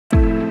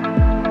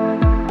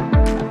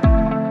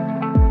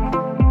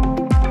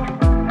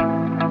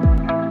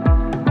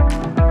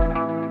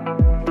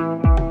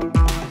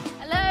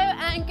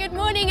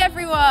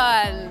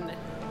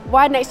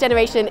Wired Next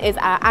Generation is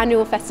our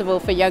annual festival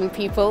for young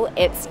people.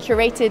 It's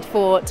curated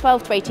for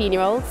 12 to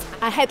 18-year-olds.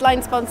 Our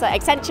headline sponsor,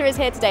 Accenture, is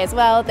here today as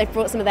well. They've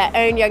brought some of their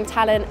own young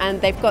talent,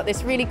 and they've got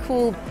this really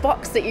cool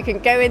box that you can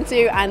go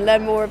into and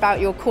learn more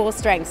about your core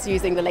strengths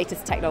using the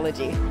latest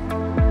technology.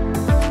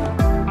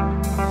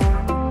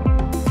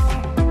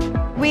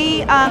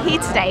 We are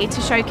here today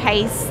to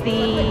showcase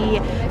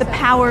the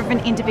power of an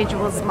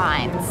individual's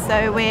mind.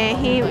 So we're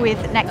here with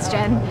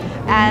NextGen,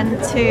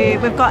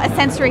 and we've got a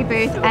sensory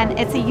booth, and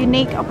it's a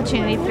unique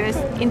opportunity for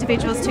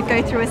individuals to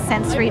go through a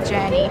sensory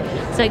journey.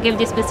 So it gives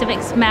you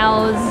specific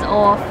smells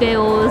or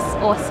feels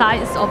or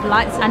sights of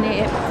lights, and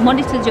it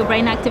monitors your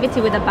brain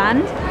activity with a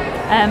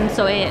band.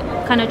 So it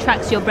kind of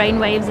tracks your brain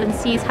waves and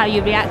sees how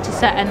you react to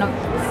certain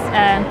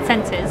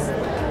senses.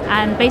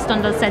 And based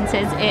on those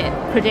senses,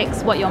 it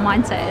predicts what your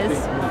mindset is.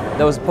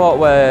 There was a part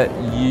where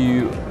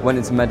you went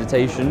into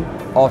meditation.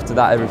 After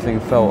that, everything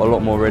felt a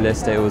lot more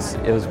realistic. It was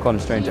kind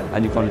of strange,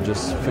 and you kind of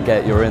just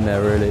forget you're in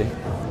there, really.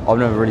 I've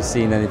never really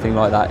seen anything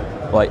like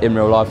that, like in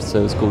real life, so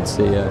it was cool to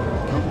see.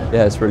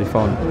 Yeah, it's really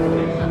fun.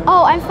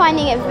 Oh, I'm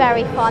finding it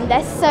very fun.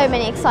 There's so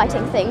many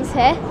exciting things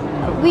here.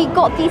 We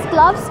got these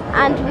gloves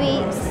and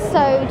we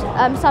sewed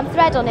some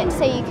thread on it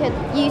so you could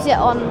use it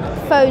on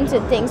phones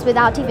and things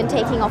without even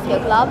taking off your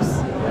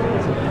gloves.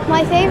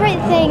 My favourite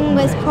thing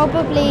was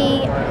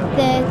probably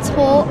the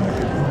talk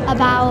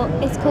about,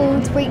 it's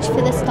called Reach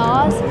for the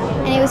Stars,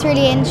 and it was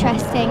really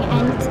interesting,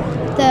 and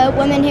the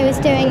woman who was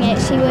doing it,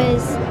 she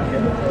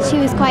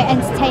was quite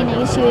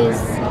entertaining. She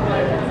was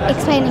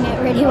explaining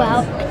it really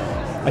well.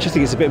 I just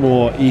think it's a bit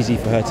more easy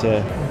for her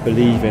to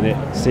believe in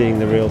it, seeing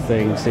the real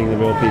thing, seeing the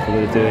real people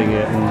that are doing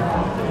it,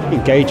 and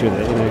engage with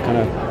it, kind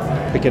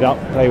of pick it up,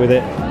 play with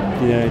it,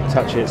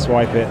 touch it,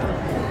 swipe it.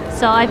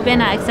 So I've been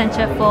at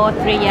Accenture for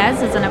 3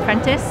 years as an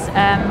apprentice,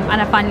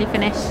 and I finally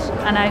finished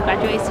and I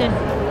graduate soon.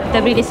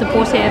 They're really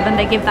supportive and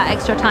they give that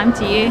extra time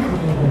to you.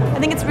 I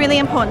think it's really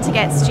important to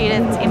get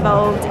students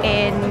involved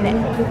in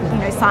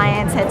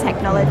science and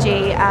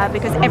technology,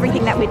 because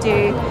everything that we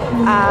do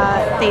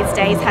these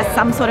days has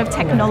some sort of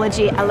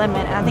technology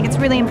element, and I think it's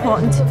really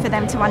important for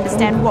them to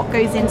understand what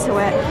goes into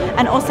it,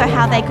 and also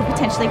how they could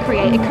potentially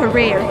create a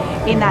career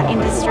in that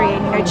industry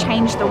and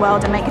change the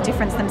world and make a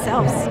difference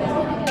themselves.